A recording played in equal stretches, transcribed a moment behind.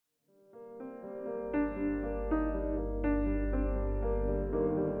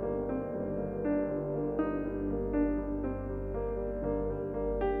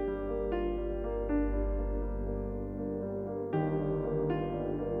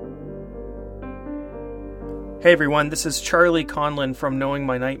Hey everyone, this is Charlie Conlon from Knowing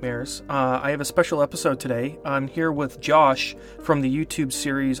My Nightmares. I have a special episode today. I'm here with Josh from the YouTube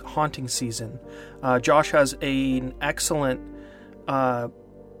series Haunting Season. Josh has an excellent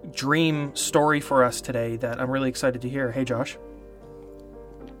dream story for us today that I'm really excited to hear. Hey Josh.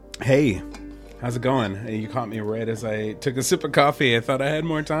 Hey, how's it going? You caught me right as I took a sip of coffee. I thought I had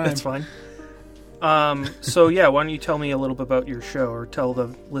more time. That's fine. So yeah, why don't you tell me a little bit about your show, or tell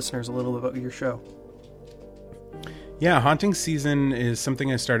the listeners a little bit about your show? Yeah, Haunting Season is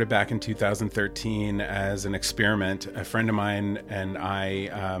something I started back in 2013 as an experiment. A friend of mine and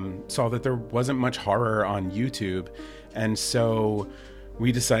I saw that there wasn't much horror on YouTube, and so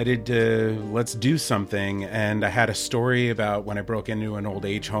we decided let's do something. And I had a story about when I broke into an old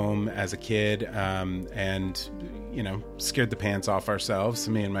age home as a kid, and scared the pants off ourselves,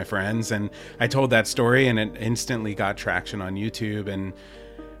 me and my friends. And I told that story, and it instantly got traction on YouTube.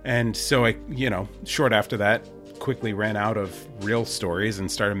 And so I, short after that, quickly ran out of real stories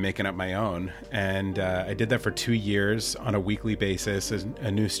and started making up my own. And I did that for 2 years on a weekly basis,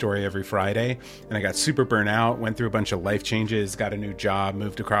 a new story every Friday. And I got super burnt out, went through a bunch of life changes, got a new job,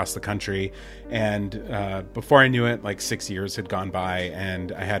 moved across the country. And before I knew it, like 6 years had gone by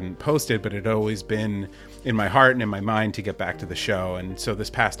and I hadn't posted, but it had always been in my heart and in my mind to get back to the show. And so this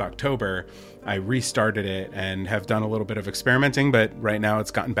past October, I restarted it and have done a little bit of experimenting, but right now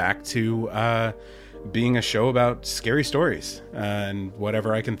it's gotten back to being a show about scary stories and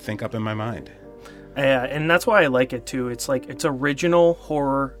whatever I can think up in my mind. Yeah, and that's why I like it too. It's original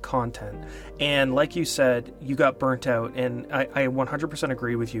horror content. And like you said, you got burnt out, and I 100%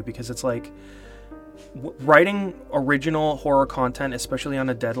 agree with you, because it's like writing original horror content, especially on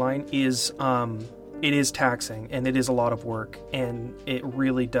a deadline, is it is taxing and it is a lot of work, and it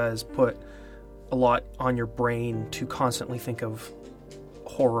really does put a lot on your brain to constantly think of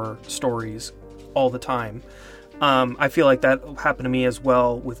horror stories all the time. I feel like that happened to me as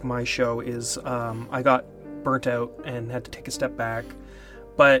well with my show. Is I got burnt out and had to take a step back.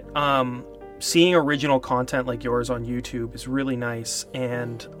 But seeing original content like yours on YouTube is really nice,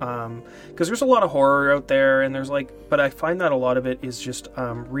 and because there's a lot of horror out there, and but I find that a lot of it is just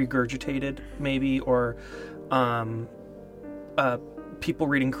regurgitated, maybe, or people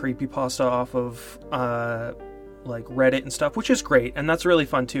reading creepypasta off of like Reddit and stuff, which is great, and that's really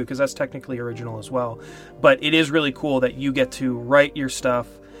fun too, because that's technically original as well. But it is really cool that you get to write your stuff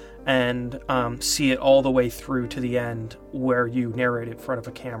and see it all the way through to the end, where you narrate it in front of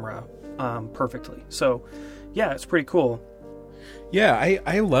a camera perfectly. So yeah, it's pretty cool. Yeah,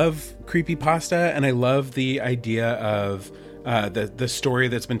 I love creepypasta, and I love the idea of the story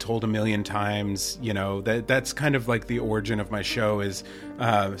that's been told a million times. That's kind of like the origin of my show, is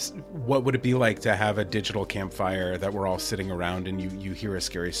what would it be like to have a digital campfire that we're all sitting around and you hear a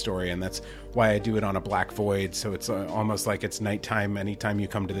scary story. And that's why I do it on a black void, so it's almost like it's nighttime anytime you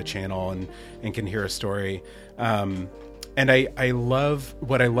come to the channel and can hear a story. And I love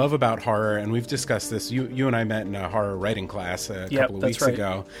what I love about horror, and we've discussed this. You and I met in a horror writing class a couple of weeks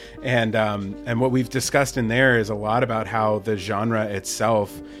ago, and what we've discussed in there is a lot about how the genre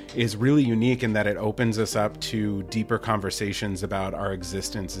itself is really unique in that it opens us up to deeper conversations about our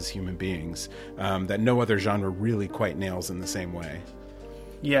existence as human beings that no other genre really quite nails in the same way.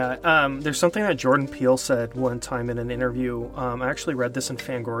 Yeah, there's something that Jordan Peele said one time in an interview. I actually read this in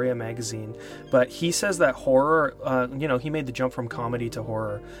Fangoria magazine, but he says that horror, he made the jump from comedy to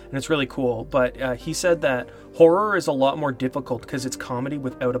horror, and it's really cool. But he said that horror is a lot more difficult because it's comedy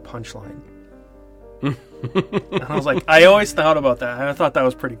without a punchline. And I was like, I always thought about that, and I thought that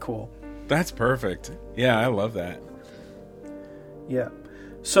was pretty cool. That's perfect. Yeah, I love that. Yeah.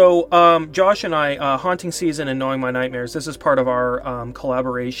 So, Josh and I, Haunting Season and Knowing My Nightmares, this is part of our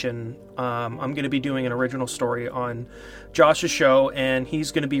collaboration. I'm going to be doing an original story on Josh's show, and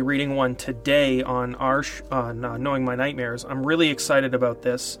he's going to be reading one today on Knowing My Nightmares. I'm really excited about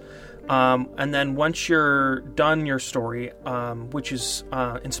this. And then once you're done your story, which is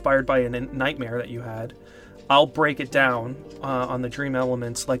inspired by a nightmare that you had, I'll break it down on the dream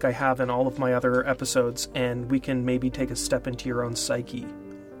elements like I have in all of my other episodes, and we can maybe take a step into your own psyche.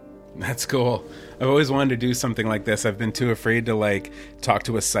 That's cool. I've always wanted to do something like this. I've been too afraid to talk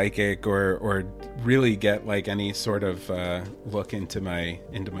to a psychic or really get any sort of look into my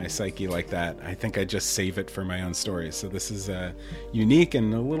psyche like that. I think I just save it for my own stories. So this is unique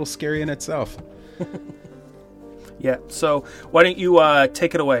and a little scary in itself. Yeah. So why don't you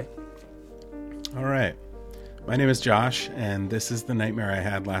take it away? All right. My name is Josh, and this is the nightmare I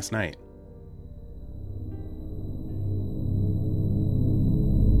had last night.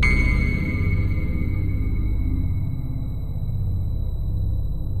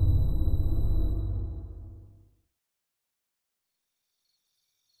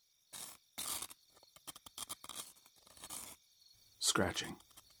 Scratching.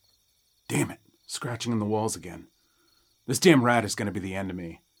 Damn it, scratching in the walls again. This damn rat is going to be the end of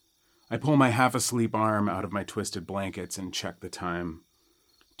me. I pull my half-asleep arm out of my twisted blankets and check the time.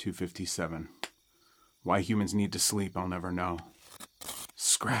 2:57. Why humans need to sleep, I'll never know.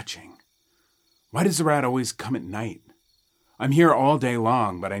 Scratching. Why does the rat always come at night? I'm here all day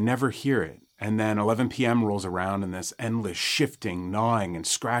long, but I never hear it. And then 11 p.m. rolls around and this endless shifting, gnawing, and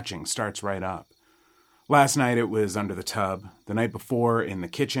scratching starts right up. Last night it was under the tub, the night before in the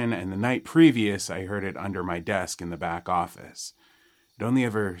kitchen, and the night previous I heard it under my desk in the back office. It only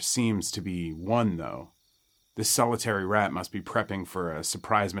ever seems to be one, though. This solitary rat must be prepping for a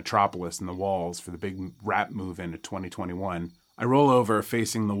surprise metropolis in the walls for the big rat move-in of 2021. I roll over,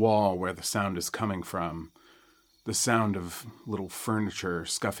 facing the wall where the sound is coming from. The sound of little furniture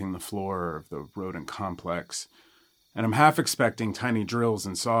scuffing the floor of the rodent complex. And I'm half expecting tiny drills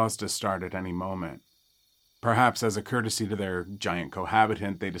and saws to start at any moment. Perhaps as a courtesy to their giant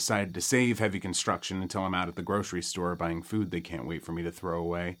cohabitant, they decided to save heavy construction until I'm out at the grocery store buying food they can't wait for me to throw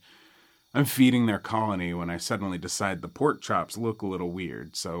away. I'm feeding their colony when I suddenly decide the pork chops look a little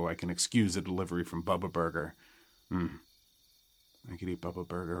weird, so I can excuse a delivery from Bubba Burger. I could eat Bubba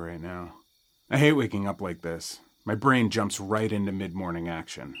Burger right now. I hate waking up like this. My brain jumps right into mid-morning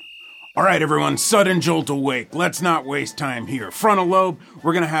action. All right, everyone, sudden jolt awake. Let's not waste time here. Frontal lobe,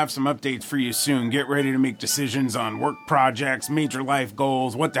 we're going to have some updates for you soon. Get ready to make decisions on work projects, major life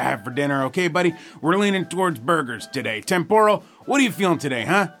goals, what to have for dinner. Okay, buddy? We're leaning towards burgers today. Temporal, what are you feeling today,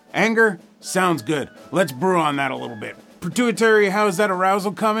 huh? Anger? Sounds good. Let's brew on that a little bit. Pituitary, how's that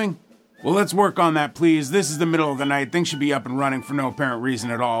arousal coming? Well, let's work on that, please. This is the middle of the night. Things should be up and running for no apparent reason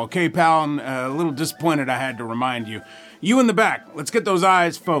at all. Okay, pal? I'm a little disappointed I had to remind you. You in the back, let's get those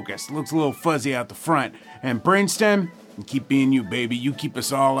eyes focused. Looks a little fuzzy out the front. And brainstem, keep being you, baby. You keep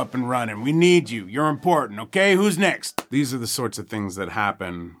us all up and running. We need you. You're important, okay? Who's next? These are the sorts of things that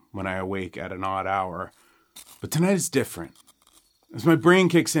happen when I awake at an odd hour. But tonight is different. As my brain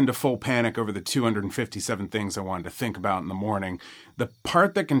kicks into full panic over the 257 things I wanted to think about in the morning, the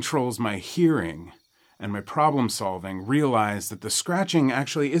part that controls my hearing and my problem solving realized that the scratching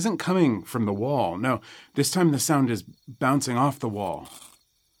actually isn't coming from the wall. No, this time the sound is bouncing off the wall.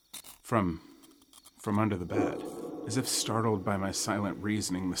 From under the bed. As if startled by my silent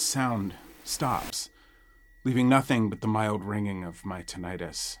reasoning, the sound stops, leaving nothing but the mild ringing of my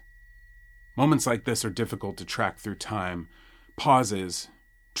tinnitus. Moments like this are difficult to track through time. Pauses,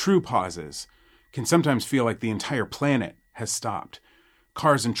 true pauses, can sometimes feel like the entire planet has stopped.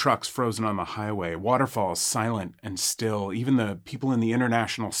 Cars and trucks frozen on the highway, waterfalls silent and still, even the people in the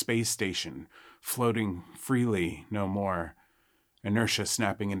International Space Station floating freely no more. Inertia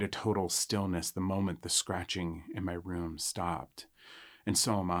snapping into total stillness the moment the scratching in my room stopped. And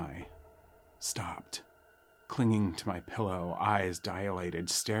so am I. Stopped. Clinging to my pillow, eyes dilated,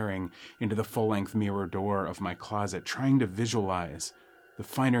 staring into the full-length mirror door of my closet, trying to visualize the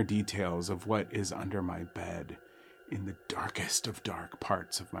finer details of what is under my bed in the darkest of dark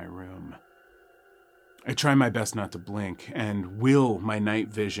parts of my room. I try my best not to blink and will my night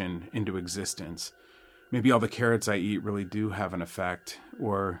vision into existence. Maybe all the carrots I eat really do have an effect,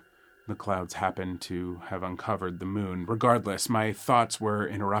 or the clouds happen to have uncovered the moon. Regardless, my thoughts were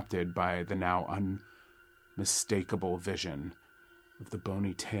interrupted by the now unmistakable vision of the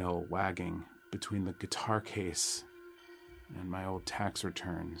bony tail wagging between the guitar case and my old tax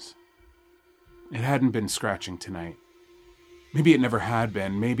returns. It hadn't been scratching tonight. Maybe it never had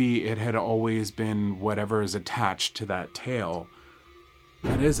been. Maybe it had always been whatever is attached to that tail.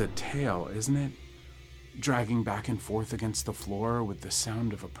 That is a tail, isn't it? Dragging back and forth against the floor with the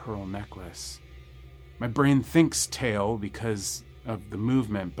sound of a pearl necklace. My brain thinks tail because of the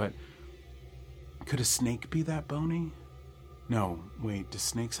movement, but could a snake be that bony? No, wait, do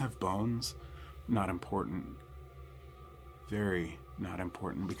snakes have bones? Not important. Very not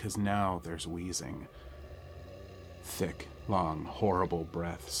important, because now there's wheezing. Thick, long, horrible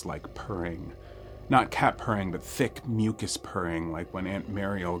breaths like purring. Not cat purring, but thick mucus purring, like when Aunt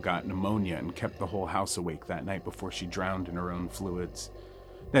Mariel got pneumonia and kept the whole house awake that night before she drowned in her own fluids.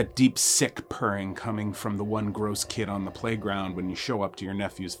 That deep, sick purring coming from the one gross kid on the playground when you show up to your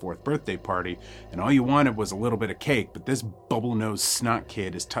nephew's 4th birthday party, and all you wanted was a little bit of cake, but this bubble-nosed snot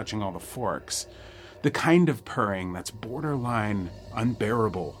kid is touching all the forks. The kind of purring that's borderline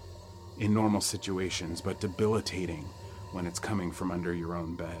unbearable in normal situations, but debilitating when it's coming from under your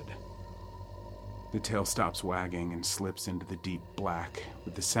own bed. The tail stops wagging and slips into the deep black,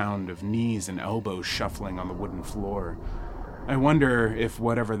 with the sound of knees and elbows shuffling on the wooden floor. I wonder if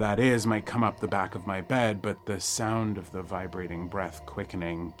whatever that is might come up the back of my bed, but the sound of the vibrating breath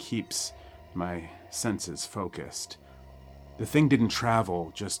quickening keeps my senses focused. The thing didn't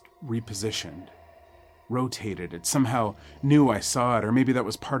travel, just repositioned. Rotated. It somehow knew I saw it, or maybe that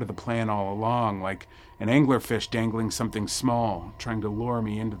was part of the plan all along, like an anglerfish dangling something small, trying to lure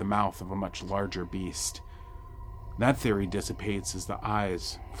me into the mouth of a much larger beast. That theory dissipates as the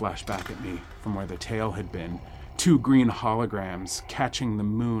eyes flash back at me from where the tail had been, 2 green holograms catching the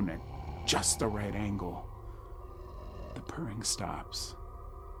moon at just the right angle. The purring stops.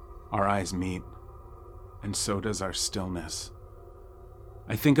 Our eyes meet, and so does our stillness.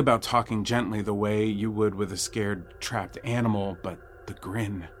 I think about talking gently the way you would with a scared, trapped animal, but the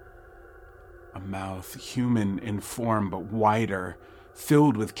grin. A mouth, human in form but wider,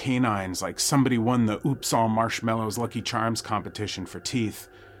 filled with canines like somebody won the Oops All Marshmallows Lucky Charms competition for teeth.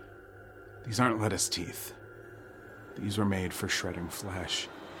 These aren't lettuce teeth. These were made for shredding flesh.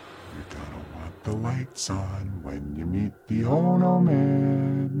 You're gonna want the lights on when you meet the Ohno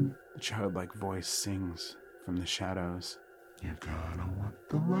man. The childlike voice sings from the shadows. You're gonna want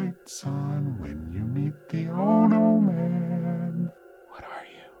the lights on when you meet the Ohno man. What are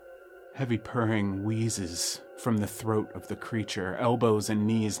you? Heavy purring wheezes from the throat of the creature, elbows and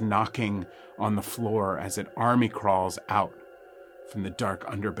knees knocking on the floor as it army crawls out from the dark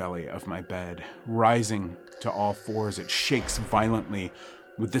underbelly of my bed. Rising to all fours, it shakes violently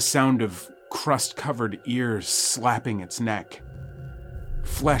with the sound of crust-covered ears slapping its neck.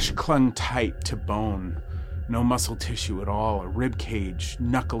 Flesh clung tight to bone. No muscle tissue at all, a rib cage,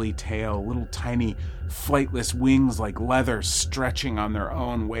 knuckly tail, little tiny flightless wings like leather stretching on their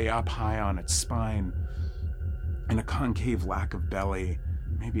own way up high on its spine. And a concave lack of belly.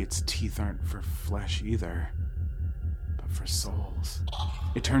 Maybe its teeth aren't for flesh either, but for souls.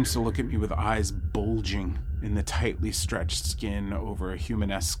 It turns to look at me with eyes bulging in the tightly stretched skin over a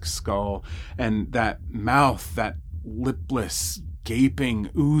humanesque skull, and that mouth, that lipless, gaping,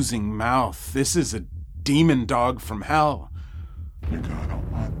 oozing mouth. This is a demon dog from hell. You're gonna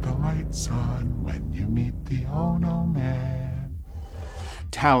want the lights on when you meet the Ohno man.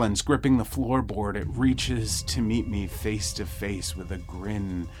 Talons gripping the floorboard, it reaches to meet me face to face with a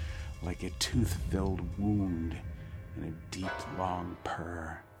grin like a tooth-filled wound and a deep, long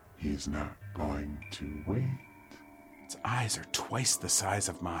purr. He's not going to wait. Its eyes are twice the size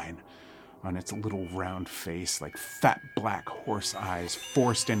of mine on its little round face, like fat black horse eyes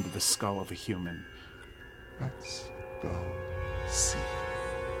forced into the skull of a human. Let's go see.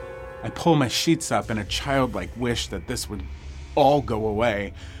 I pull my sheets up in a childlike wish that this would all go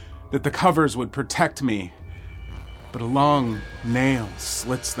away, that the covers would protect me. But a long nail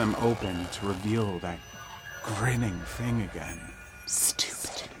slits them open to reveal that grinning thing again. Stupid.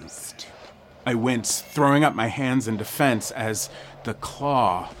 I wince, throwing up my hands in defense as the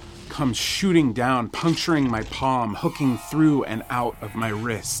claw comes shooting down, puncturing my palm, hooking through and out of my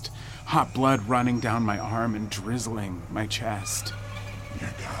wrist. Hot blood running down my arm and drizzling my chest. You're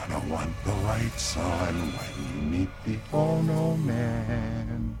gonna want the lights on when you meet the Ohno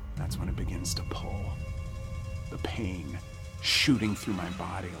man. That's when it begins to pull. The pain shooting through my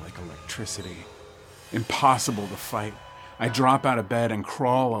body like electricity. Impossible to fight. I drop out of bed and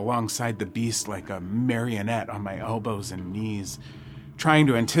crawl alongside the beast like a marionette on my elbows and knees, trying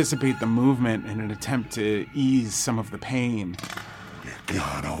to anticipate the movement in an attempt to ease some of the pain. You're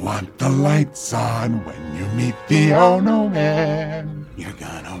gonna want the lights on when you meet the Ohno man. You're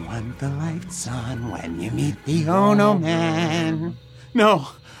gonna want the lights on when you meet the Ohno man. No.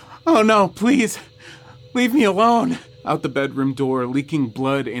 Oh no, please. Leave me alone. Out the bedroom door, leaking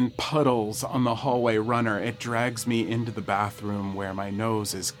blood in puddles on the hallway runner, it drags me into the bathroom where my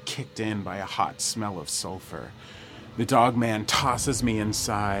nose is kicked in by a hot smell of sulfur. The dog man tosses me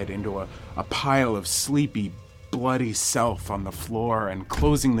inside into a pile of sleepy, bloody self on the floor, and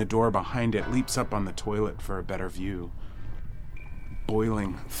closing the door behind it, leaps up on the toilet for a better view.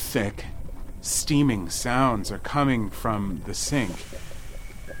 Boiling, thick, steaming sounds are coming from the sink.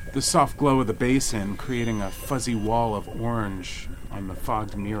 The soft glow of the basin creating a fuzzy wall of orange on the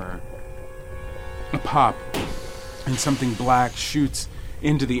fogged mirror. A pop, and something black shoots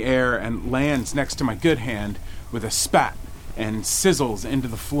into the air and lands next to my good hand with a spat and sizzles into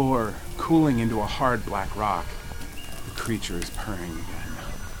the floor, cooling into a hard black rock. The creature is purring again,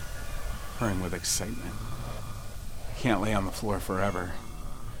 purring with excitement. I can't lay on the floor forever.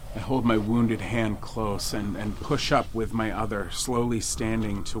 I hold my wounded hand close and push up with my other, slowly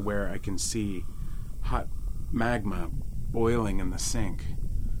standing to where I can see hot magma boiling in the sink.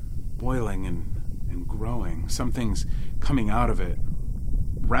 Boiling and growing. Something's coming out of it.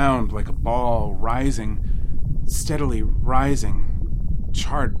 Round like a ball, rising, steadily rising.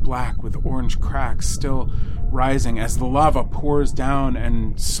 charred black with orange cracks still rising as the lava pours down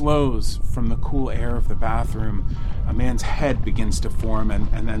and slows from the cool air of the bathroom. A man's head begins to form and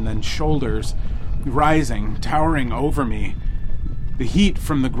then shoulders rising, towering over me. The heat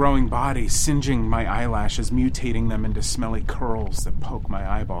from the growing body singeing my eyelashes, mutating them into smelly curls that poke my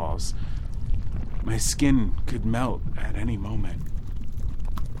eyeballs. My skin could melt at any moment.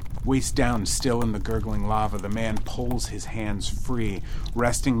 Waist down, still in the gurgling lava, the man pulls his hands free,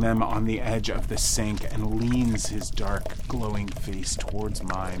 resting them on the edge of the sink, and leans his dark, glowing face towards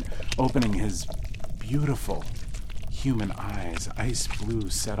mine, opening his beautiful human eyes, ice blue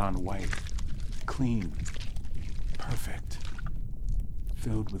set on white, clean, perfect,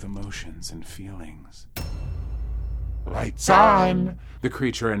 filled with emotions and feelings. Lights on! The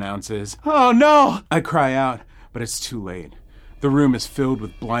creature announces. Oh no! I cry out, but it's too late. The room is filled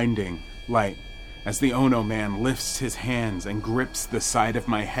with blinding light as the Ohno man lifts his hands and grips the side of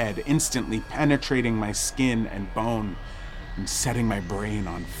my head, instantly penetrating my skin and bone and setting my brain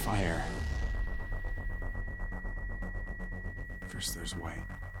on fire. First there's white,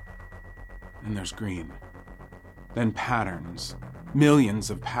 then there's green, then patterns, millions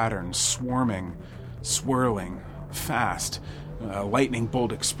of patterns swarming, swirling, fast, a lightning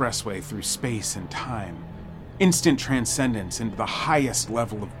bolt expressway through space and time. Instant transcendence into the highest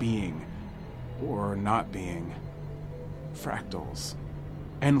level of being, or not being. Fractals.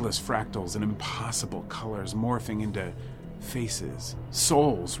 Endless fractals in impossible colors morphing into faces,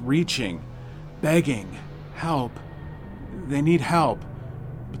 souls reaching, begging, help. They need help,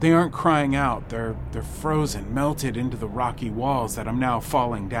 but they aren't crying out. They're frozen, melted into the rocky walls that I'm now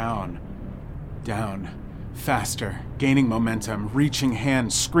falling down. Down. Faster, gaining momentum, reaching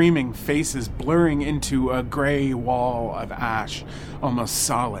hands, screaming faces, blurring into a gray wall of ash, almost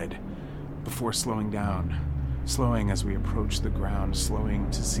solid, before slowing down. Slowing as we approach the ground, slowing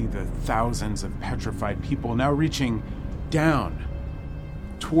to see the thousands of petrified people now reaching down,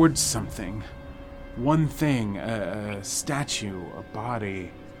 towards something. One thing, a statue, a body,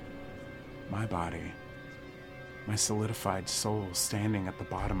 my body. My solidified soul standing at the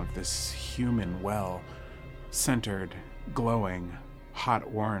bottom of this human well, centered, glowing, hot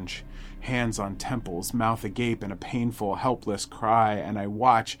orange, hands on temples, mouth agape in a painful, helpless cry, and I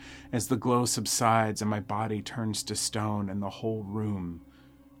watch as the glow subsides and my body turns to stone and the whole room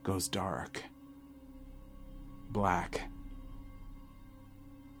goes dark. Black.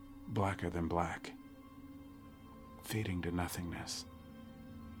 Blacker than black. Fading to nothingness.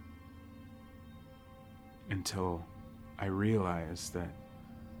 Until I realize that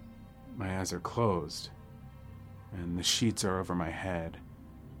my eyes are closed, and the sheets are over my head,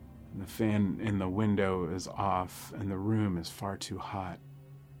 and the fan in the window is off, and the room is far too hot,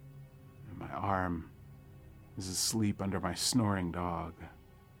 and my arm is asleep under my snoring dog.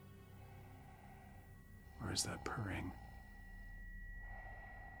 Or is that purring?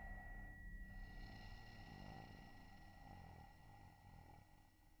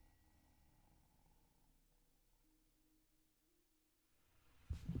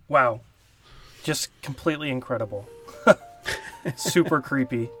 Wow. Just completely incredible. Super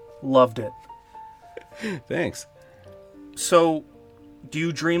creepy. Loved it. Thanks. So, do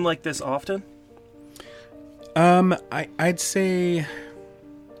you dream like this often? I'd say,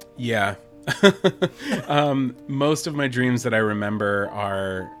 yeah. Most of my dreams that I remember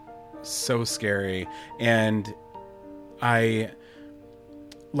are so scary, and I,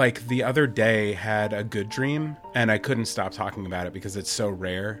 like, the other day had a good dream, and I couldn't stop talking about it because it's so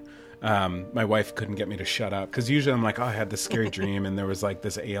rare. My wife couldn't get me to shut up, because usually I'm like, oh, I had this scary dream, and there was like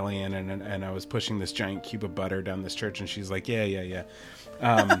this alien, and I was pushing this giant cube of butter down this church, and she's like, yeah.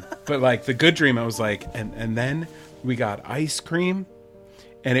 But like the good dream, I was like, and then we got ice cream,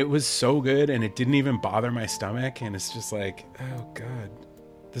 and it was so good, and it didn't even bother my stomach, and it's just like, oh God,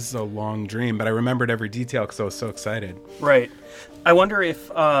 this is a long dream, but I remembered every detail because I was so excited. Right. I wonder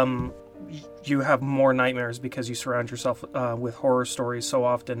if you have more nightmares because you surround yourself with horror stories so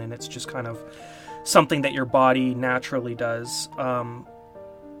often, and it's just kind of something that your body naturally does. A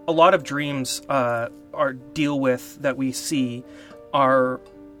lot of dreams deal with that we see are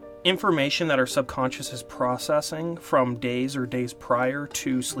information that our subconscious is processing from days or days prior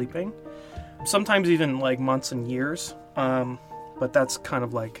to sleeping. Sometimes even like months and years. But that's kind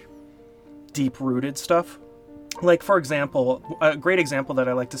of like deep-rooted stuff. Like, for example, a great example that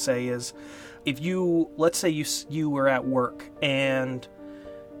I like to say is, if let's say you were at work and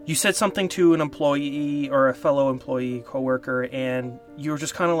you said something to an employee or a fellow employee, coworker, and you were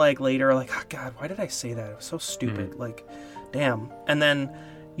just kind of like later, like, oh God, why did I say that? It was so stupid. Like, damn. And then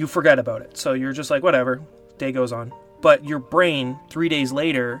you forget about it. So you're just like, whatever. Day goes on. but your brain 3 days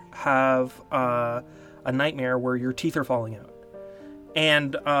later have a nightmare where your teeth are falling out.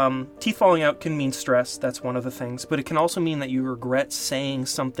 And teeth falling out can mean stress. That's one of the things. But it can also mean that you regret saying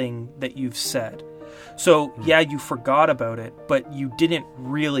something that you've said. So, yeah, you forgot about it, but you didn't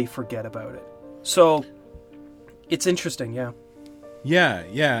really forget about it. So, it's interesting, yeah. Yeah,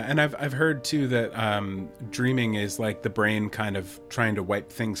 yeah, and I've heard too that dreaming is like the brain kind of trying to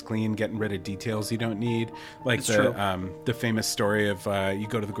wipe things clean, getting rid of details you don't need. Like the famous story of you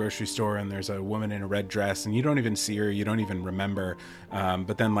go to the grocery store and there's a woman in a red dress and you don't even see her, you don't even remember.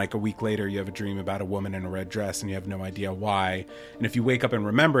 But then like a week later you have a dream about a woman in a red dress and you have no idea why. And if you wake up and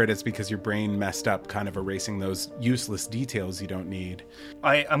remember it, it's because your brain messed up, kind of erasing those useless details you don't need.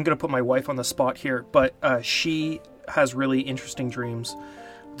 I'm going to put my wife on the spot here, but she has really interesting dreams.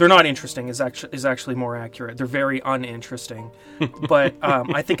 They're not interesting is actually more accurate. They're very uninteresting. But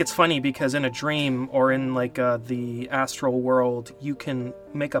I think it's funny because in a dream or in like the astral world, you can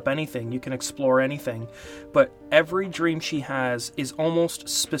make up anything. You can explore anything. But every dream she has is almost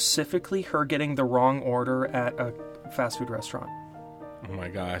specifically her getting the wrong order at a fast food restaurant. Oh my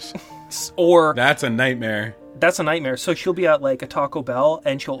gosh. Or that's a nightmare. That's a nightmare. So she'll be at like a Taco Bell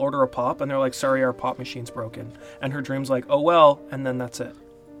and she'll order a pop and they're like, sorry, our pop machine's broken. And her dream's like, oh well, and then that's it.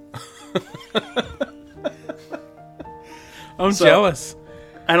 I'm jealous.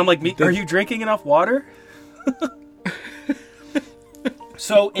 And I'm like, are you drinking enough water?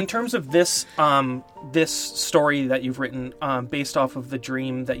 So in terms of this this story that you've written based off of the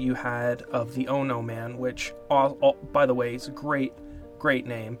dream that you had of the Ohno man, which by the way is a great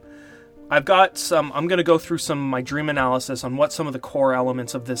name. I'm going to go through some of my dream analysis on what some of the core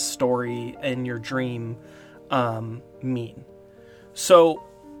elements of this story and your dream mean. So,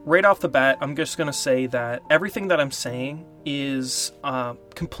 right off the bat, I'm just going to say that everything that I'm saying is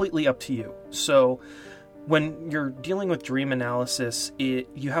completely up to you. So, when you're dealing with dream analysis,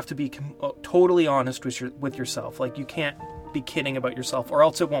 you have to be totally honest with yourself. Like, you can't be kidding about yourself, or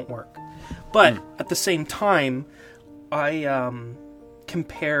else it won't work. But, at the same time, I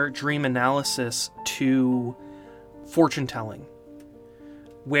compare dream analysis to fortune telling,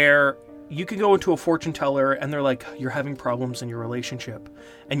 where you can go into a fortune teller and they're like, you're having problems in your relationship,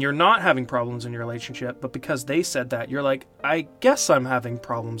 and you're not having problems in your relationship, but because they said that, you're like, I guess I'm having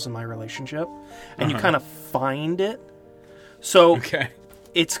problems in my relationship, and you kind of find it. So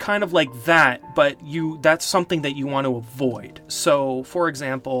it's kind of like that, but that's something that you want to avoid. So for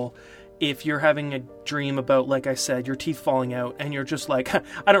example, if you're having a dream about, like I said, your teeth falling out, and you're just like,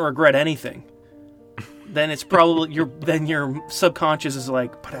 I don't regret anything, then it's probably your subconscious is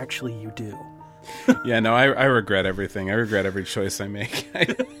like, but actually you do. Yeah, no, I regret everything. I regret every choice I make.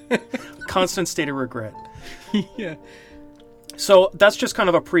 Constant state of regret. Yeah. So that's just kind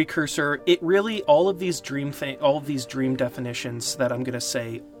of a precursor. It really, all of these dream definitions that I'm going to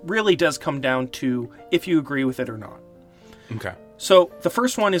say really does come down to if you agree with it or not. Okay. So the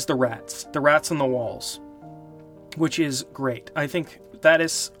first one is the rats on the walls, which is great. I think that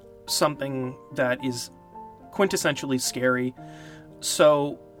is something that is quintessentially scary.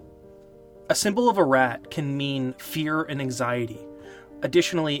 So a symbol of a rat can mean fear and anxiety.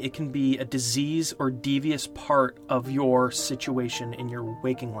 Additionally, it can be a disease or devious part of your situation in your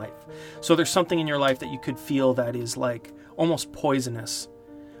waking life. So there's something in your life that you could feel that is like almost poisonous,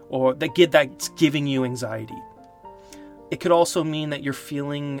 or that's giving you anxiety. It could also mean that you're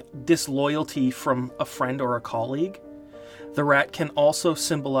feeling disloyalty from a friend or a colleague. The rat can also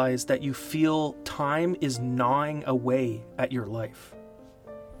symbolize that you feel time is gnawing away at your life.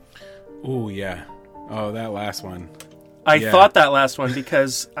 Oh, yeah. Oh, that last one. I thought that last one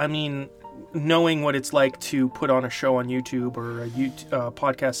because, I mean, knowing what it's like to put on a show on YouTube or a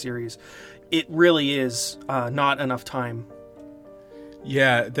podcast series, it really is not enough time.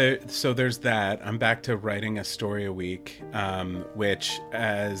 Yeah, so there's that. I'm back to writing a story a week, which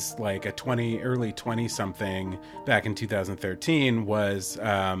as like a early 20-something back in 2013 was,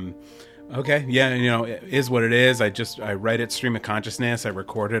 okay, yeah, it is what it is. I write it stream of consciousness. I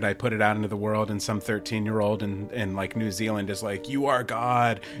record it. I put it out into the world, and some 13-year-old in like New Zealand is like, you are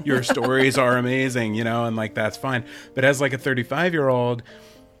God. Your stories are amazing, and like, that's fine. But as like a 35-year-old,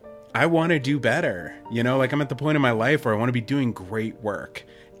 I want to do better, like I'm at the point in my life where I want to be doing great work.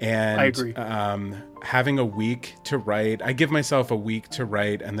 And I agree. Having a week to write, I give myself a week to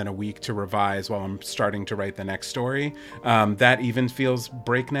write and then a week to revise while I'm starting to write the next story. That even feels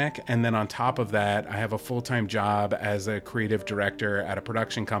breakneck. And then on top of that, I have a full-time job as a creative director at a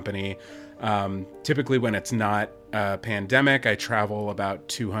production company. Typically when it's not a pandemic, I travel about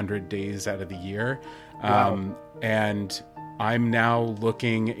 200 days out of the year. Wow. And I'm now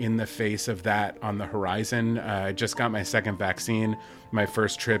looking in the face of that on the horizon. I just got my second vaccine. My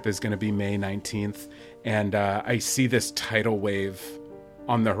first trip is going to be May 19th. And I see this tidal wave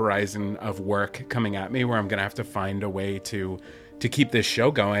on the horizon of work coming at me where I'm going to have to find a way to keep this show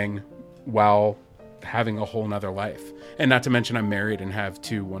going while having a whole nother life. And not to mention I'm married and have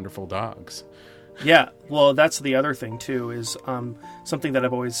 2 wonderful dogs. Yeah, well, that's the other thing, too, is something that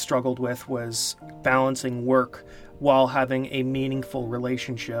I've always struggled with was balancing work while having a meaningful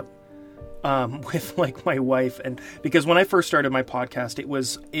relationship with, like, my wife. And because when I first started my podcast, it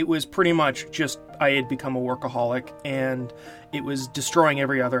was pretty much just I had become a workaholic, and it was destroying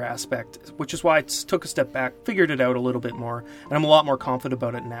every other aspect, which is why I took a step back, figured it out a little bit more, and I'm a lot more confident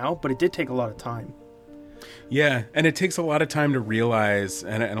about it now, but it did take a lot of time. Yeah, and it takes a lot of time to realize,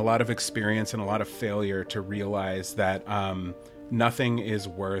 and a lot of experience and a lot of failure to realize that nothing is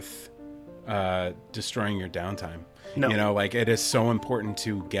worth destroying your downtime. No. You know, like, it is so important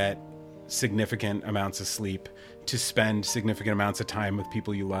to get significant amounts of sleep, to spend significant amounts of time with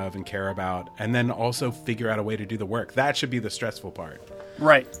people you love and care about, and then also figure out a way to do the work. That should be the stressful part.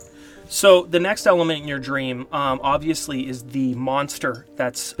 Right. So the next element in your dream, obviously, is the monster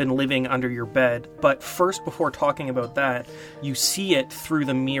that's been living under your bed. But first, before talking about that, you see it through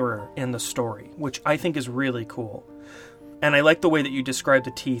the mirror in the story, which I think is really cool. And I like the way that you describe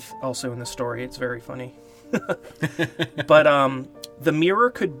the teeth also in the story. It's very funny. But the mirror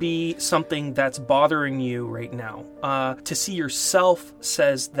could be something that's bothering you right now. To see yourself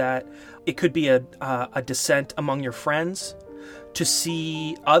says that it could be a dissent among your friends. To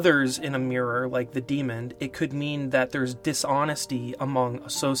see others in a mirror, like the demon, it could mean that there's dishonesty among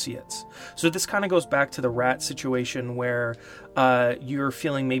associates. So this kind of goes back to the rat situation where you're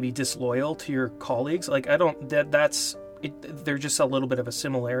feeling maybe disloyal to your colleagues. Like, there's just a little bit of a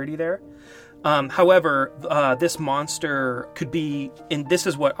similarity there. However, this monster could be, and this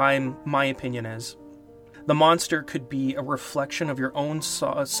is what my opinion is, the monster could be a reflection of your own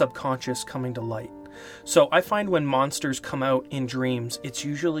subconscious coming to light. So I find when monsters come out in dreams, it's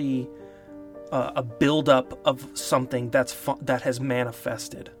usually a buildup of something that has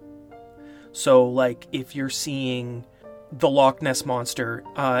manifested. So, like, if you're seeing the Loch Ness Monster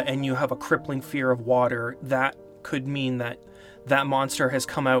and you have a crippling fear of water, that could mean that monster has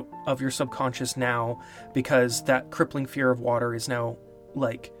come out of your subconscious now because that crippling fear of water is now,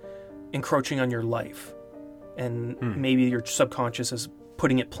 like, encroaching on your life. And maybe your subconscious is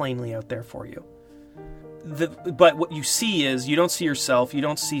putting it plainly out there for you. But what you see is, you don't see yourself, you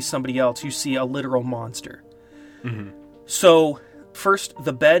don't see somebody else, you see a literal monster. Mm-hmm. So, first,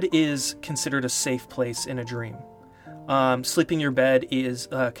 the bed is considered a safe place in a dream. Sleeping your bed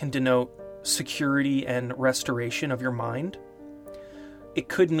can denote security and restoration of your mind. It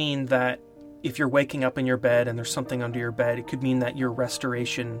could mean that if you're waking up in your bed and there's something under your bed, it could mean that your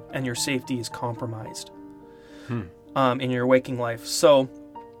restoration and your safety is compromised in your waking life. So,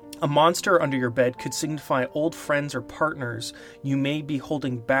 a monster under your bed could signify old friends or partners you may be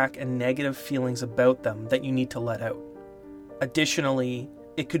holding back and negative feelings about them that you need to let out. Additionally,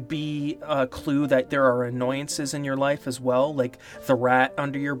 it could be a clue that there are annoyances in your life as well, like the rat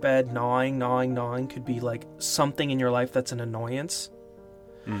under your bed gnawing could be like something in your life that's an annoyance.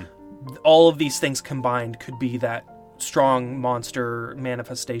 All of these things combined could be that strong monster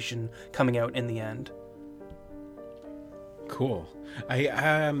manifestation coming out in the end. Cool.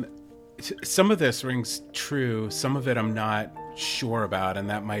 Some of this rings true. Some of it I'm not sure about, and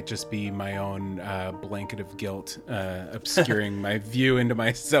that might just be my own blanket of guilt obscuring my view into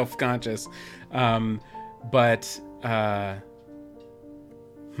my self-conscious. Let's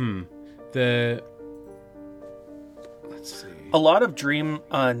see. A lot of dream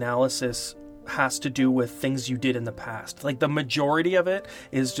analysis has to do with things you did in the past. Like, the majority of it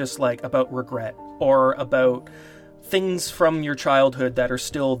is just like about regret or about things from your childhood that are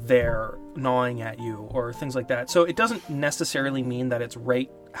still there gnawing at you or things like that. So it doesn't necessarily mean that it's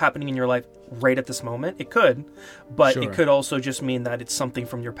happening in your life right at this moment. It could, but It could also just mean that it's something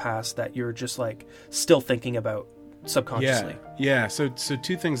from your past that you're just like still thinking about subconsciously. Yeah. So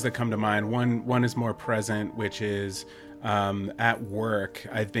 2 things that come to mind. One is more present, which is at work,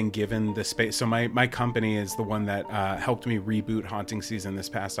 I've been given the space. So my company is the one that helped me reboot Haunting Season this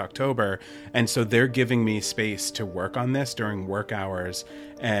past October. And so they're giving me space to work on this during work hours.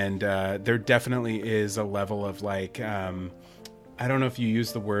 And there definitely is a level of like, I don't know if you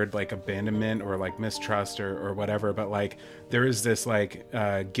use the word like abandonment or like mistrust or whatever, but like there is this like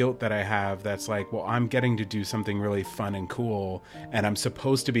guilt that I have that's like, well, I'm getting to do something really fun and cool and I'm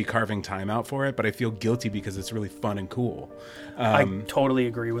supposed to be carving time out for it, but I feel guilty because it's really fun and cool. I totally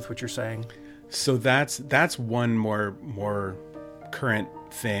agree with what you're saying. So that's one more current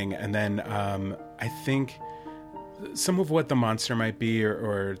thing. And then I think some of what the monster might be,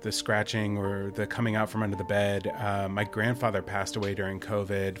 or the scratching, or the coming out from under the bed. My grandfather passed away during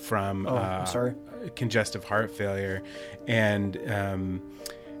COVID from I'm sorry. Congestive heart failure, and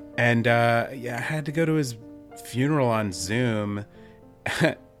I had to go to his funeral on Zoom,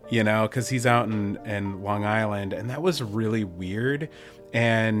 because he's out in Long Island, and that was really weird.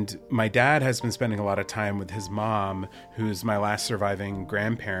 And my dad has been spending a lot of time with his mom, who's my last surviving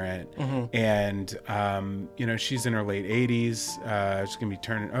grandparent. Mm-hmm. And, she's in her late 80s. She's going to be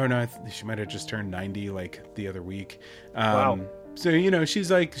turning, she might have just turned 90 like the other week. Wow. So,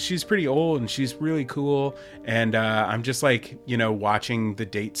 she's pretty old and she's really cool. And I'm just watching the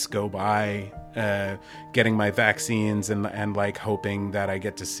dates go by, getting my vaccines and hoping that I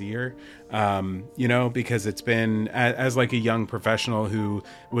get to see her, because it's been as a young professional who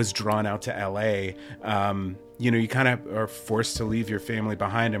was drawn out to LA, you kind of are forced to leave your family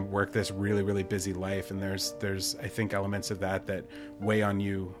behind and work this really, really busy life. And there's I think elements of that weigh on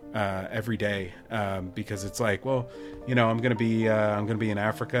you every day, because it's I'm going to be in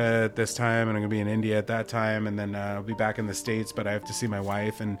Africa at this time, and I'm going to be in India at that time, and then I'll be back in the States, but I have to see my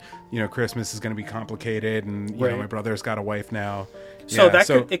wife, and Christmas is going to be complicated, and my brother's got a wife now. So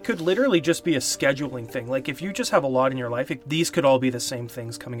it could literally just be a scheduling thing. Like if you just have a lot in your life, these could all be the same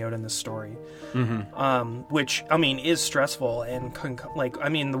things coming out in this story, which is stressful and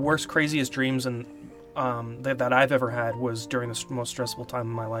the worst, craziest dreams and that I've ever had was during the most stressful time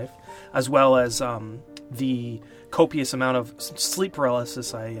in my life, as well as the copious amount of sleep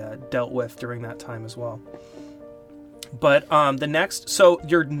paralysis I dealt with during that time as well. But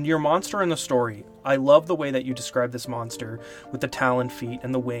your monster in the story, I love the way that you describe this monster with the taloned feet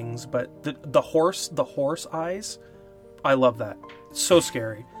and the wings, but the horse eyes, I love that. It's so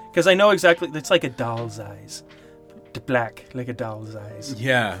scary because I know exactly, it's like a doll's eyes. Black, like a doll's eyes.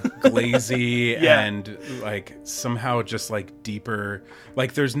 Yeah, glazy and somehow just deeper.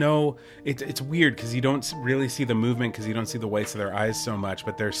 There's no. It's weird because you don't really see the movement because you don't see the whites of their eyes so much,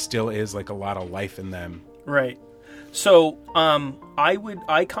 but there still is a lot of life in them. Right. So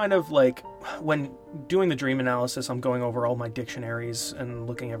I kind of when doing the dream analysis, I'm going over all my dictionaries and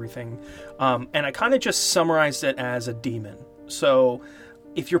looking everything, and I kind of just summarized it as a demon. So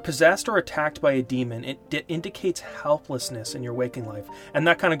if you're possessed or attacked by a demon, it indicates helplessness in your waking life. And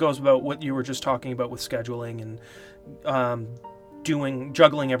that kind of goes about what you were just talking about with scheduling and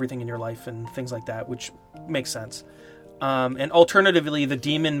juggling everything in your life and things like that, which makes sense. And alternatively, the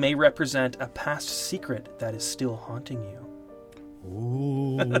demon may represent a past secret that is still haunting you.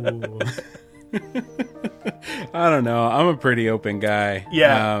 Ooh. I don't know. I'm a pretty open guy.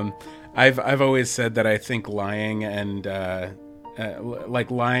 Yeah. I've always said that I think lying and...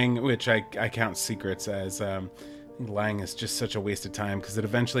 lying, which I count secrets as lying is just such a waste of time because it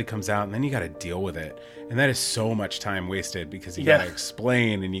eventually comes out and then you got to deal with it, and that is so much time wasted because you got to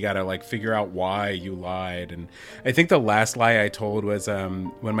explain and you got to figure out why you lied. And I think the last lie I told was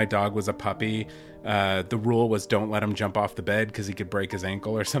when my dog was a puppy, the rule was don't let him jump off the bed because he could break his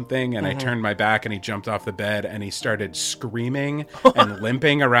ankle or something, and I turned my back and he jumped off the bed and he started screaming and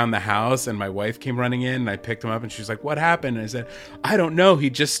limping around the house, and my wife came running in and I picked him up and she was like, what happened? And I said, I don't know, he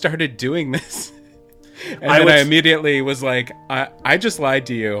just started doing this. And I immediately was like, I just lied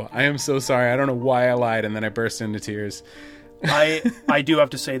to you. I am so sorry. I don't know why I lied. And then I burst into tears. I do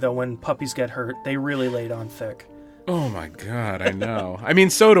have to say, though, when puppies get hurt, they really laid on thick. Oh, my God. I know. I mean,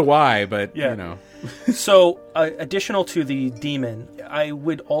 so do I, but, So, additional to the demon, I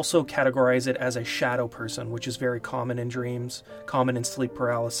would also categorize it as a shadow person, which is very common in dreams, common in sleep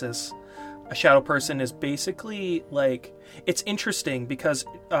paralysis. A shadow person is basically it's interesting because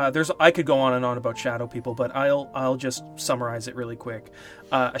I could go on and on about shadow people, but I'll just summarize it really quick.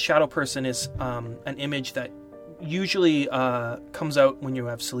 A shadow person is an image that usually comes out when you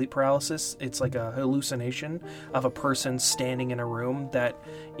have sleep paralysis. It's like a hallucination of a person standing in a room that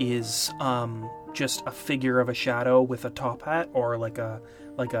is just a figure of a shadow with a top hat or like a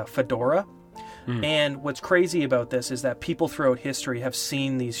fedora. And what's crazy about this is that people throughout history have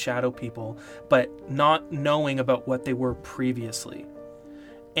seen these shadow people, but not knowing about what they were previously.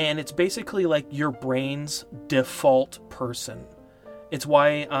 And it's basically like your brain's default person. It's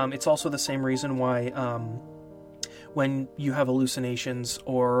why, it's also the same reason why when you have hallucinations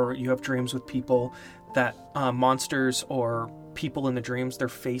or you have dreams with people, that monsters or people in the dreams, their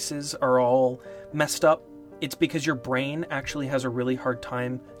faces are all messed up. It's because your brain actually has a really hard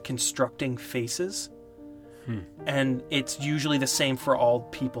time constructing faces. And it's usually the same for all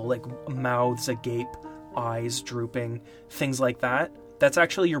people, like mouths agape, eyes drooping, things like that. That's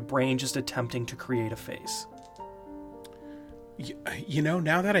actually your brain just attempting to create a face. You know,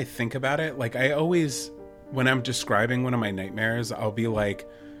 now that I think about it, like I always, when I'm describing one of my nightmares, I'll be like,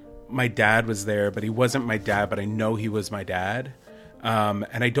 my dad was there, but he wasn't my dad, but I know he was my dad.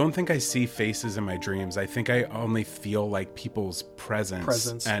 And I don't think I see faces in my dreams. I think I only feel like people's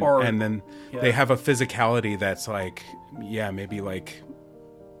presence. And then they have a physicality that's like, maybe like,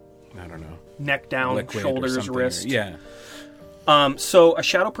 I don't know. Neck down, shoulders, wrist. Yeah. So a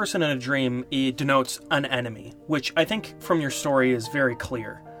shadow person in a dream, it denotes an enemy, which I think from your story is very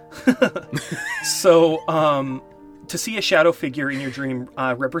clear. So, to see a shadow figure in your dream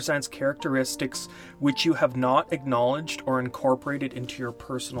represents characteristics which you have not acknowledged or incorporated into your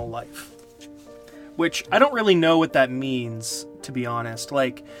personal life. Which I don't really know what that means, to be honest.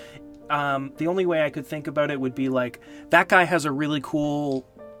 Like, the only way I could think about it would be like, that guy has a really cool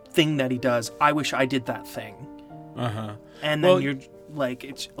thing that he does. I wish I did that thing. Uh-huh. And then you're like,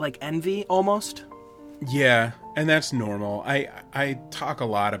 it's like envy almost. Yeah, and that's normal. I talk a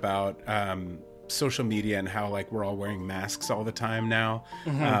lot about social media and how like we're all wearing masks all the time now,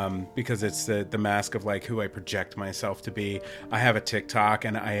 because it's the mask of like who I project myself to be. I have a TikTok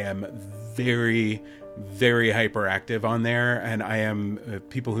and I am very, very hyperactive on there, and I am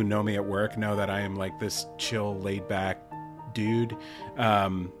people who know me at work know that I am like this chill, laid back dude.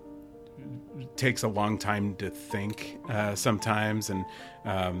 Takes a long time to think sometimes, and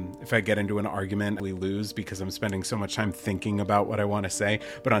if I get into an argument, we lose because I'm spending so much time thinking about what I want to say.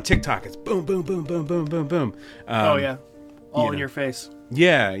 But on TikTok, it's boom, boom, boom, boom, boom, boom, boom. All in your face.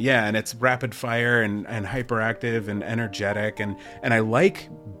 Yeah, and it's rapid fire and hyperactive and energetic, and I like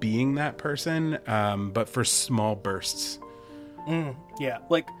being that person, but for small bursts. Yeah,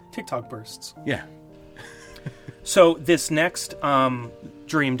 like TikTok bursts. Yeah. So this next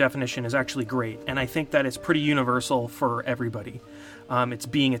dream definition is actually great, and I think that it's pretty universal for everybody. It's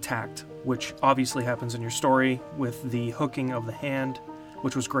being attacked, which obviously happens in your story with the hooking of the hand,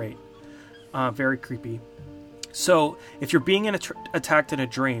 which was great. Very creepy. So if you're being attacked in a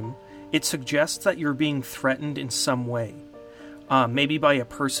dream, it suggests that you're being threatened in some way, maybe by a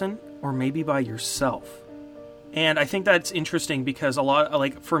person or maybe by yourself. And I think that's interesting because a lot,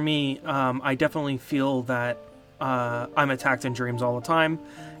 like for me, I definitely feel that I'm attacked in dreams all the time,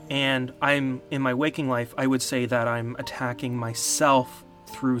 and I'm in my waking life, I would say that I'm attacking myself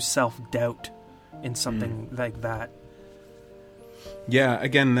through self-doubt in something like that. Yeah,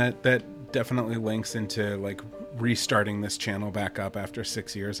 again, that definitely links into like restarting this channel back up after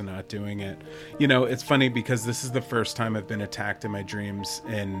 6 years of not doing it. You know, it's funny because this is the first time I've been attacked in my dreams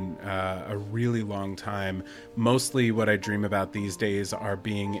in a really long time. Mostly what I dream about these days are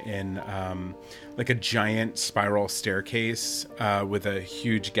being in like a giant spiral staircase with a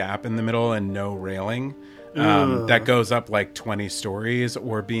huge gap in the middle and no railing. That goes up like 20 stories,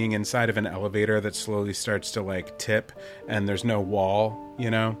 or being inside of an elevator that slowly starts to like tip and there's no wall,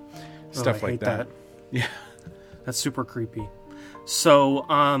 you know, stuff like that. Yeah. That's super creepy. So,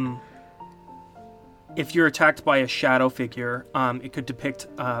 if you're attacked by a shadow figure, it could depict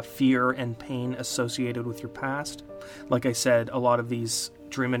fear and pain associated with your past. Like I said, a lot of these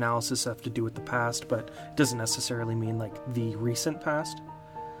dream analysis have to do with the past, but it doesn't necessarily mean like the recent past.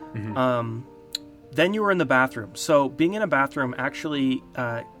 Mm-hmm. Then you were in the bathroom. So being in a bathroom actually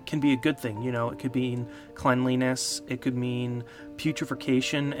can be a good thing. You know, it could mean cleanliness. It could mean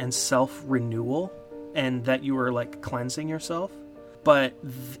putrefaction and self-renewal, and that you were like cleansing yourself. But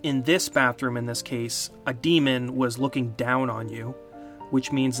in this bathroom, in this case, a demon was looking down on you,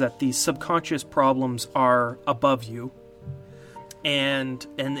 which means that these subconscious problems are above you. And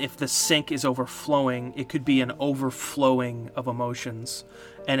if the sink is overflowing, it could be an overflowing of emotions.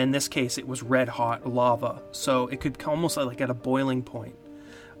 And in this case, it was red hot lava. So it could almost like at a boiling point.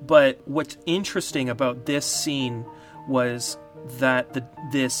 But what's interesting about this scene was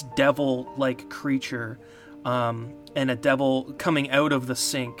that this devil-like creature, and a devil coming out of the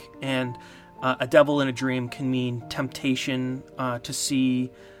sink, and a devil in a dream can mean temptation to see,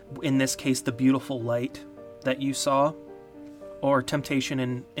 in this case, the beautiful light that you saw, or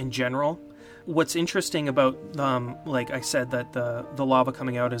temptation in general. What's interesting about, like I said, that the lava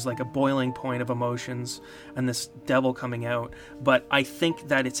coming out is like a boiling point of emotions, and this devil coming out. But I think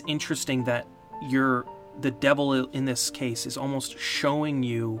that it's interesting that the devil in this case is almost showing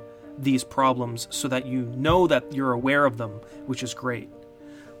you these problems so that you know that you're aware of them, which is great.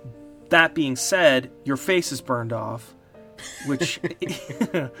 That being said, your face is burned off, which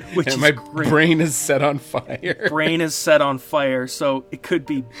is my great. Brain is set on fire. Brain is set on fire, so it could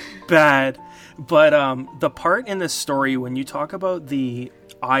be bad. But the part in this story when you talk about the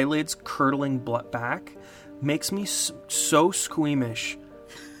eyelids curdling back, makes me so squeamish.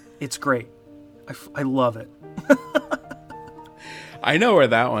 It's great. I love it. I know where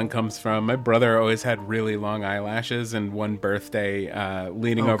that one comes from. My brother always had really long eyelashes, and one birthday,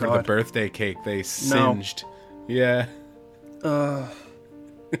 leaning over the birthday cake, they singed. No. Yeah.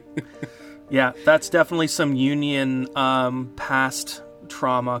 Yeah, that's definitely some Union past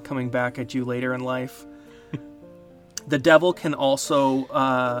trauma coming back at you later in life. The devil can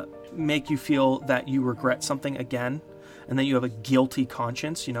also make you feel that you regret something again, and that you have a guilty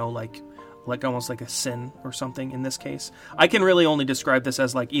conscience, you know, like almost like a sin or something in this case. I can really only describe this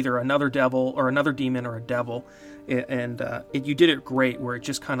as like either another devil or another demon or a devil. And you did it great, where it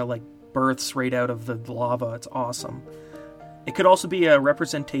just kind of like births right out of the lava. It's awesome. It could also be a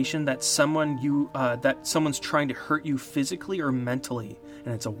representation that someone's trying to hurt you physically or mentally,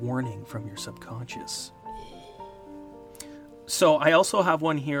 and it's a warning from your subconscious. So I also have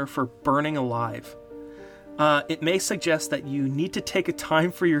one here for burning alive. It may suggest that you need to take a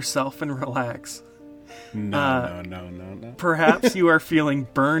time for yourself and relax. No. Perhaps you are feeling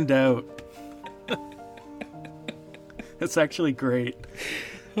burned out. That's actually great.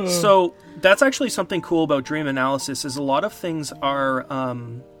 So that's actually something cool about dream analysis, is a lot of things are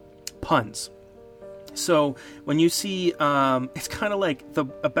puns. So when you see, it's kind of like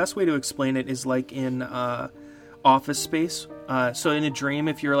a best way to explain it is like in Office Space. So in a dream,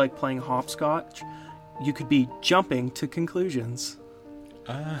 if you're like playing hopscotch, you could be jumping to conclusions.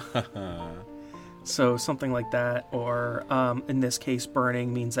 So something like that, or in this case,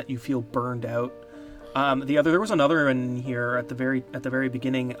 burning means that you feel burned out. There was another in here at the very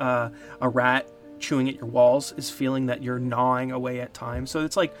beginning. A rat chewing at your walls is feeling that you're gnawing away at time. So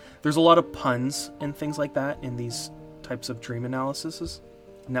it's like there's a lot of puns and things like that in these types of dream analysis.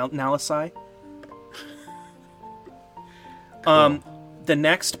 Analysi. Cool. The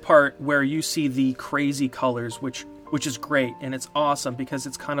next part where you see the crazy colors, which is great, and it's awesome because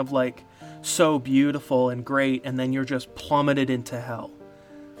it's kind of like so beautiful and great, and then you're just plummeted into hell,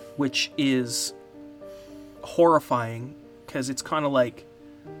 which is horrifying because it's kind of like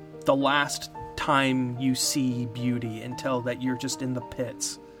the last time you see beauty until that you're just in the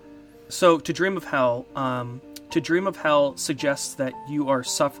pits. So to dream of hell suggests that you are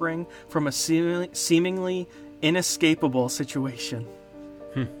suffering from a seemingly inescapable situation.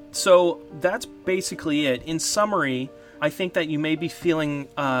 So that's basically it. In summary, I think that you may be feeling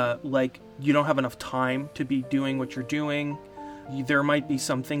like you don't have enough time to be doing what you're doing. There might be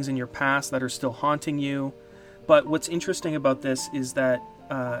some things in your past that are still haunting you. But what's interesting about this is that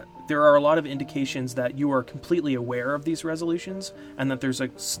there are a lot of indications that you are completely aware of these resolutions, and that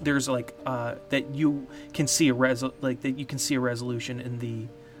that you can see a resolution in the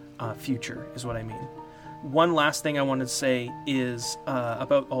future, is what I mean. One last thing I wanted to say is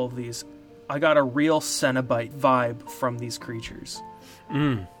about all of these. I got a real Cenobite vibe from these creatures.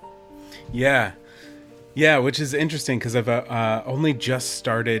 Yeah, which is interesting because I've only just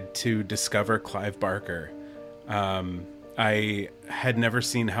started to discover Clive Barker. I had never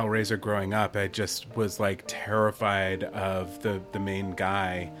seen Hellraiser growing up. I just was like terrified of the main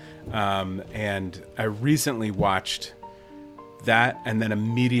guy. And I recently watched that, and then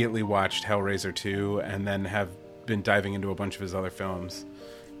immediately watched Hellraiser 2, and then have been diving into a bunch of his other films.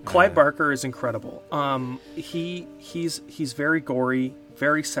 Clive Barker is incredible. He's very gory,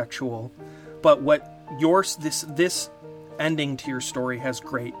 very sexual, but this ending to your story has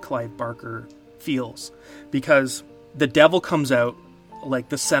great Clive Barker feels, because the devil comes out like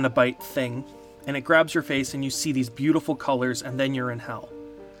the Cenobite thing, and it grabs your face, and you see these beautiful colors, and then you're in hell.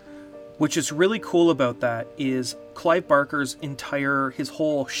 Which is really cool about that is Clive Barker's his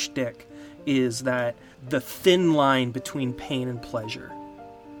whole shtick is that the thin line between pain and pleasure.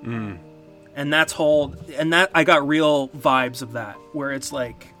 And that I got real vibes of that, where it's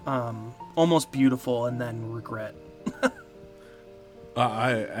like almost beautiful and then regret.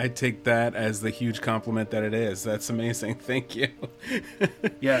 I take that as the huge compliment that it is. That's amazing. Thank you.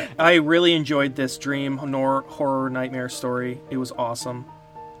 Yeah, I really enjoyed this dream horror nightmare story. It was awesome.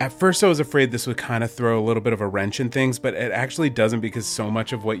 At first I was afraid this would kind of throw a little bit of a wrench in things, but it actually doesn't, because so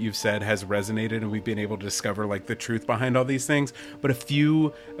much of what you've said has resonated, and we've been able to discover like the truth behind all these things. But a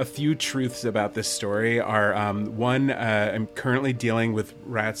few truths about this story are, one, I'm currently dealing with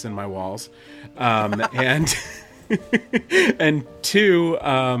rats in my walls, and and two,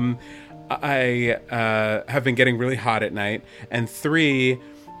 I have been getting really hot at night, and three,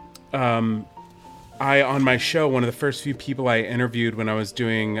 on my show, one of the first few people I interviewed when I was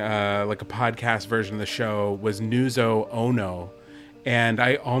doing like a podcast version of the show was Ohno. And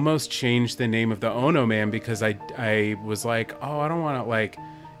I almost changed the name of the Ohno Man because I was like, oh, I don't want to like,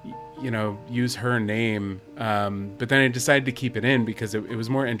 use her name. But then I decided to keep it in because it was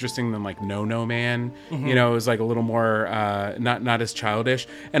more interesting than like No Man. Mm-hmm. It was like a little more not as childish.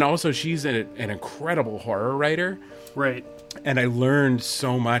 And also she's an incredible horror writer. Right. And I learned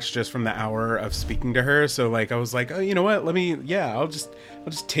so much just from the hour of speaking to her. So like I was like, oh, you know what? I'll just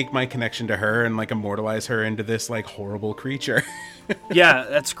take my connection to her and like immortalize her into this like horrible creature. Yeah,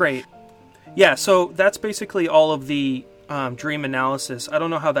 that's great. Yeah, so that's basically all of the dream analysis. I don't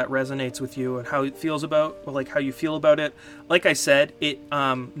know how that resonates with you and how it feels about, like how you feel about it. Like I said,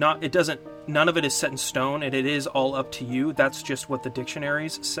 none of it is set in stone, and it is all up to you. That's just what the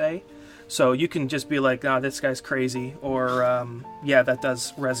dictionaries say. So you can just be like, this guy's crazy, or yeah, that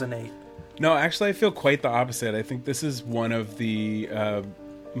does resonate. No, actually, I feel quite the opposite. I think this is one of the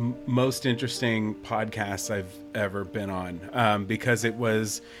most interesting podcasts I've ever been on, because it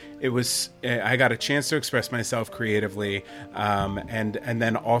was I got a chance to express myself creatively, and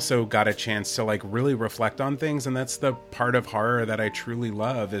then also got a chance to like really reflect on things. And that's the part of horror that I truly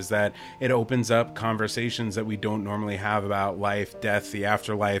love, is that it opens up conversations that we don't normally have about life, death, the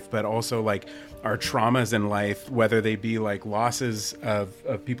afterlife, but also like our traumas in life, whether they be like losses of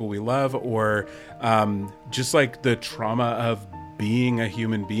people we love, or just like the trauma of being a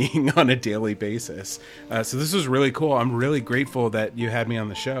human being on a daily basis. So this was really cool. I'm really grateful that you had me on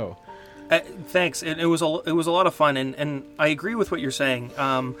the show. Thanks. It was a lot of fun, and I agree with what you're saying.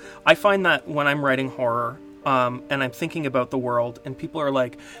 I find that when I'm writing horror, and I'm thinking about the world, and people are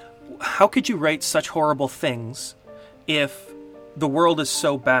like, how could you write such horrible things if the world is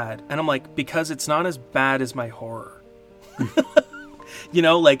so bad? And I'm like, because it's not as bad as my horror.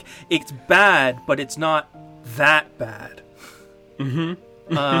 Like, it's bad, but it's not that bad.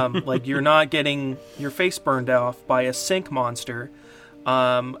 Mm-hmm. Like, you're not getting your face burned off by a sink monster,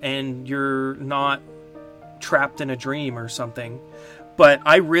 and you're not trapped in a dream or something. But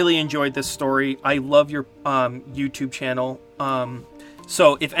I really enjoyed this story. I love your YouTube channel.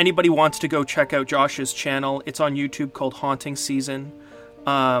 So if anybody wants to go check out Josh's channel, it's on YouTube, called Haunting Season.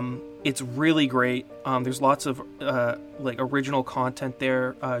 It's really great. There's lots of like original content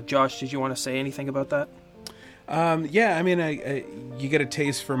there. Josh, did you want to say anything about that? Yeah, I mean, you get a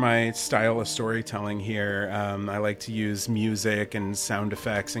taste for my style of storytelling here. I like to use music and sound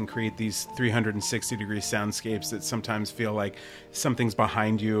effects and create these 360-degree soundscapes that sometimes feel like something's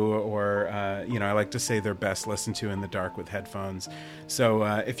behind you, or, I like to say they're best listened to in the dark with headphones. So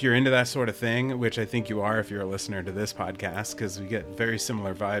if you're into that sort of thing, which I think you are if you're a listener to this podcast, because we get very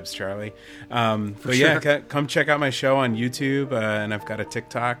similar vibes, Charlie. But sure. Yeah, come check out my show on YouTube, and I've got a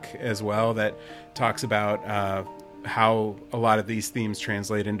TikTok as well that talks about how a lot of these themes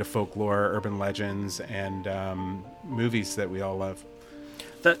translate into folklore, urban legends, and movies that we all love.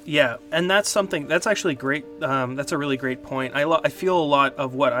 And that's actually great. That's a really great point. I feel a lot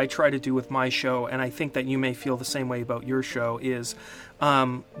of what I try to do with my show, and I think that you may feel the same way about your show, is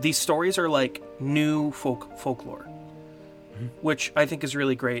these stories are like new folklore, mm-hmm. which I think is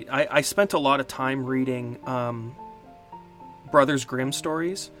really great. I spent a lot of time reading Brothers Grimm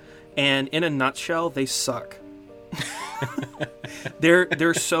stories, and in a nutshell, they suck.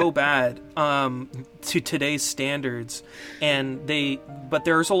 They're so bad to today's standards, but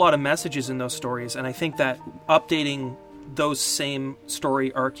there's a lot of messages in those stories, and I think that updating those same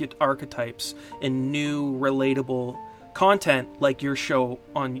story archetypes in new relatable content, like your show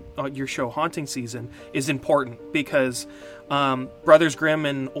on your show Haunting Season, is important, because Brothers Grimm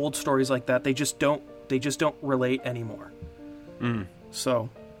and old stories like that, they just don't relate anymore. So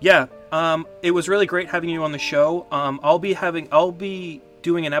yeah, it was really great having you on the show. I'll be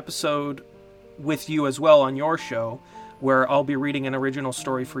doing an episode with you as well on your show, where I'll be reading an original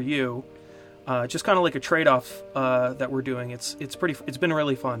story for you. Just kind of like a trade-off that we're doing. It's been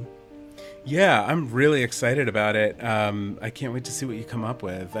really fun. Yeah, I'm really excited about it. I can't wait to see what you come up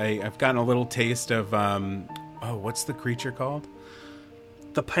with. I've gotten a little taste of what's the creature called?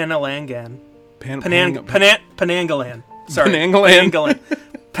 The Penangalan. Penangalan. Sorry, Penangalan.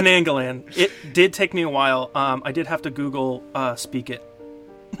 Penangalan. It did take me a while. I did have to Google speak it.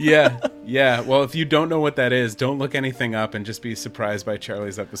 Yeah. Well, if you don't know what that is, don't look anything up and just be surprised by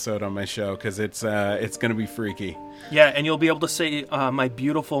Charlie's episode on my show, because it's going to be freaky. Yeah, and you'll be able to see my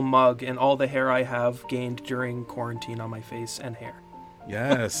beautiful mug and all the hair I have gained during quarantine on my face and hair.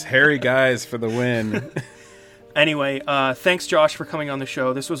 Yes, hairy guys for the win. Anyway, thanks, Josh, for coming on the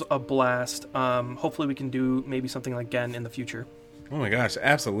show. This was a blast. Hopefully we can do maybe something again in the future. Oh my gosh,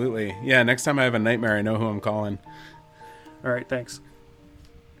 absolutely. Yeah, next time I have a nightmare, I know who I'm calling. All right, thanks.